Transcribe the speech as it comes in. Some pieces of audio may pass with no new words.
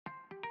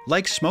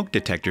Like smoke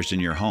detectors in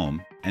your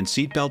home and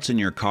seatbelts in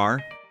your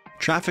car,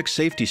 traffic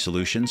safety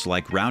solutions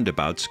like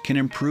roundabouts can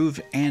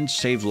improve and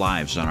save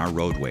lives on our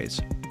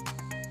roadways.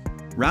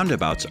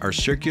 Roundabouts are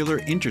circular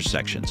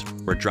intersections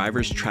where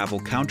drivers travel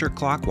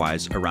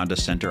counterclockwise around a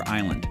center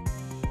island.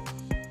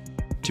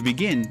 To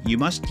begin, you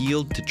must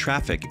yield to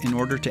traffic in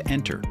order to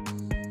enter.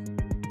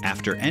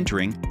 After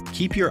entering,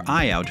 keep your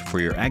eye out for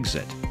your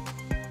exit.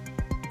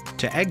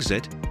 To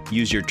exit,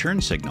 use your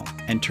turn signal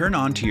and turn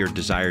onto your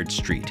desired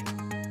street.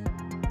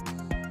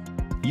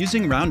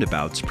 Using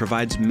roundabouts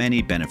provides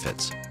many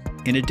benefits.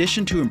 In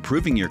addition to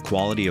improving your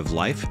quality of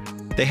life,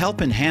 they help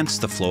enhance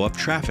the flow of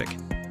traffic,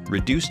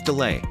 reduce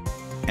delay,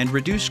 and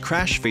reduce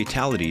crash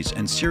fatalities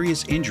and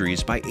serious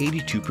injuries by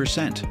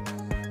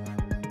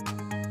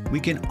 82%. We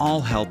can all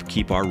help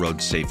keep our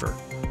roads safer.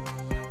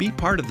 Be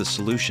part of the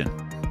solution.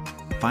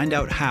 Find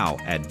out how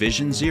at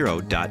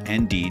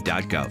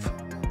visionzero.nd.gov.